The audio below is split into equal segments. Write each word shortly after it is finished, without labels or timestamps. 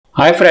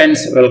Hi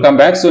friends, welcome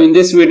back. So in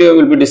this video,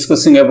 we'll be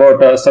discussing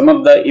about some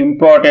of the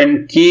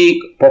important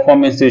key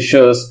performance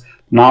issues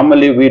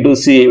normally we do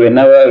see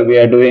whenever we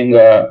are doing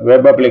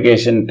web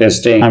application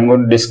testing. I'm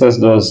going to discuss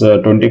those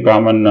 20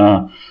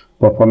 common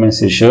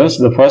performance issues.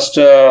 The first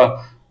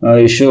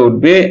issue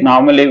would be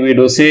normally we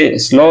do see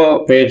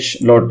slow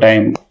page load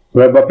time.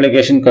 Web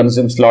application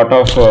consumes a lot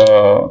of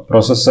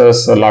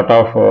processors, a lot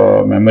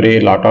of memory,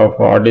 a lot of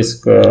hard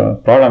disk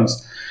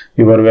problems.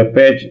 Your web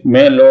page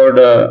may load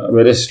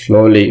very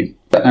slowly.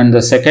 And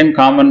the second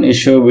common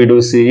issue we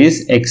do see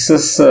is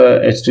excess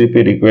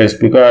HTTP requests,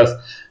 because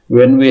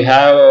when we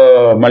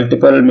have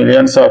multiple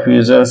millions of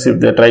users, if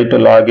they try to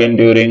log in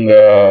during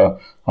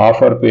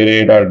offer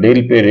period or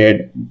deal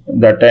period,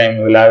 that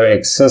time we'll have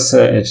excess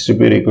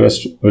HTTP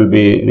request will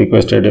be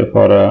requested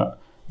for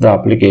the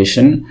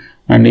application.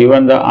 And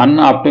even the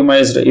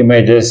unoptimized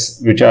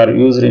images which are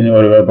used in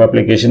your web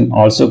application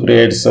also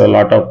creates a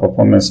lot of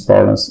performance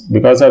problems.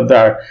 Because of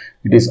that,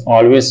 it is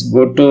always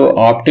good to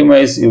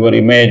optimize your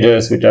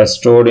images which are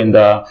stored in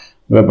the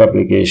web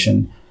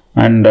application.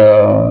 And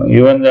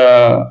even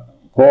the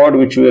code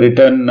which we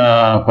written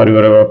for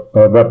your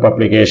web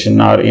application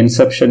or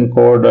inception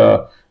code,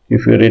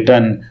 if you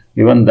written,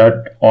 even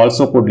that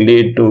also could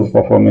lead to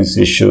performance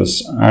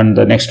issues. And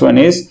the next one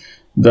is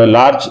the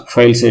large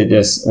file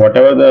sizes.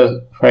 Whatever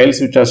the files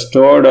which are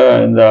stored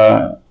in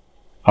the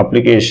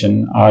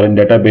application or in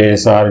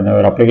database or in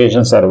our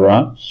application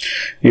server,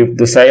 if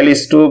the size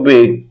is too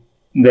big,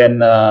 then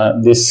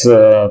this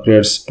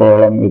creates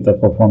problem with the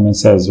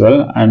performance as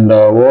well. And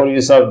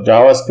overuse of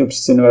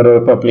JavaScripts in your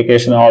web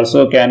application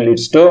also can lead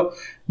to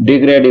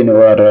degrade in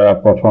your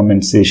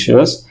performance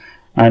issues.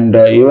 And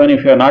even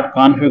if you are not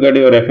configured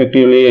your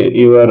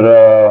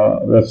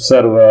web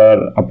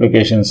server,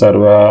 application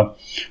server,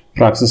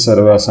 proxy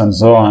servers and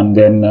so on,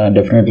 then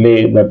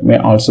definitely that may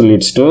also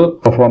leads to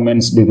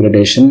performance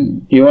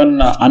degradation. Even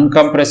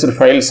uncompressed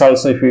files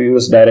also, if you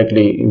use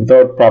directly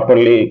without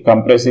properly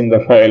compressing the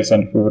files,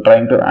 and if you are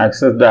trying to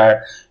access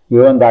that,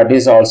 even that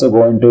is also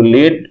going to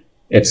lead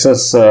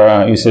excess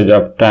usage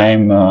of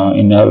time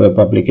in a web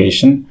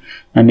application.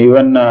 And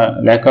even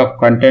lack of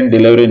content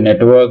delivery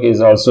network is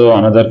also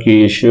another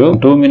key issue.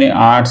 Too many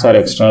ads or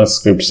external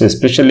scripts,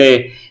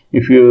 especially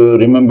if you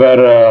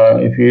remember,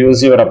 if you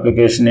use your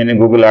application in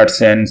Google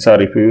AdSense,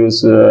 or if you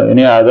use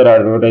any other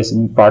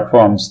advertising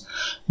platforms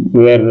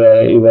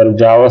where your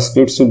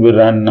JavaScripts will be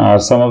run or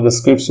some of the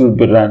scripts will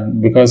be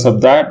run, because of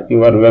that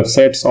your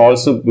websites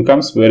also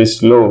becomes very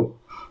slow.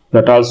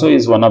 That also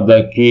is one of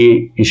the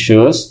key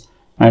issues.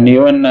 And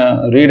even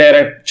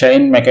redirect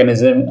chain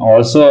mechanism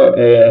also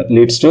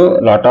leads to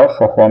a lot of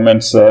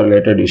performance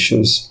related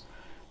issues.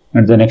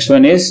 And the next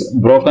one is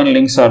broken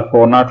links or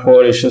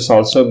 404 issues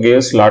also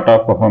gives lot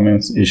of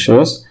performance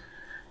issues.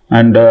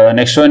 And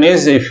next one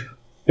is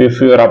if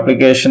your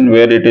application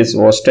where it is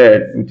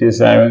hosted, which is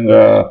having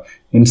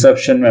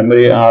insufficient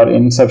memory or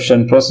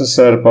insufficient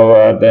processor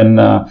power, then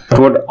it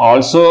would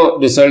also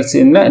results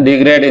in a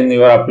degrade in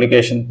your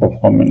application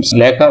performance.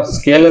 Lack of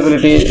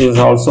scalability is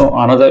also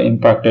another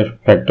impacted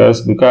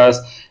factors, because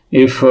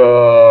if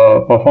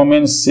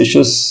performance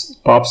issues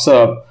pops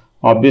up,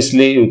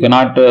 obviously you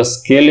cannot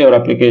scale your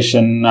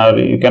application, or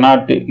you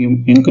cannot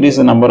increase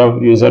the number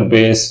of user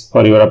base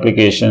for your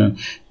application,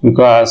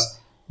 because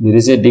there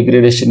is a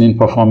degradation in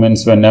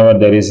performance whenever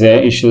there is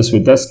a issues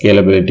with the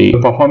scalability.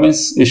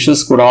 Performance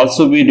issues could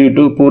also be due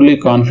to poorly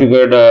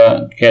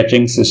configured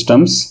caching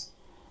systems.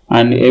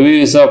 And heavy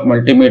use of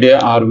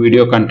multimedia or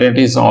video content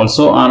is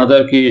also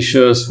another key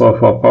issues for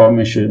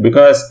performance issues,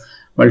 because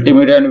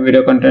multimedia and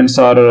video contents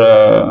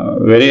are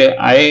very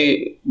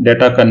high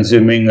data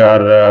consuming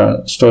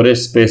or storage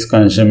space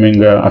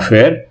consuming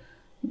affair.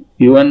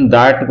 Even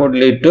that could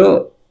lead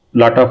to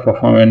lot of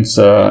performance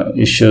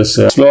issues.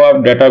 Slow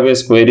up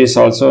database queries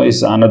also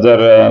is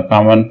another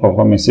common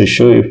performance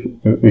issue.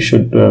 If we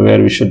should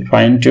where we should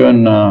fine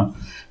tune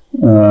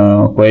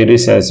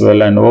queries as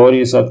well. And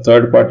overuse of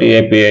third-party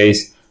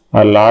APIs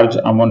or large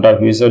amount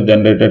of user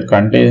generated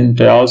content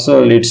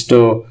also leads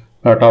to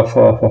lot of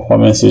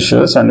performance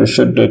issues. And we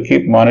should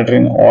keep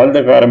monitoring all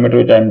the parameters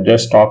which I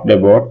just talked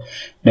about.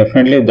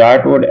 Definitely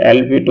that would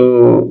help you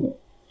to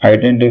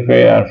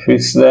identify or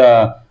fix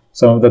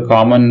some of the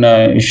common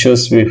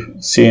issues we've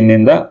seen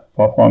in the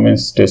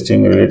performance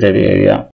testing related area.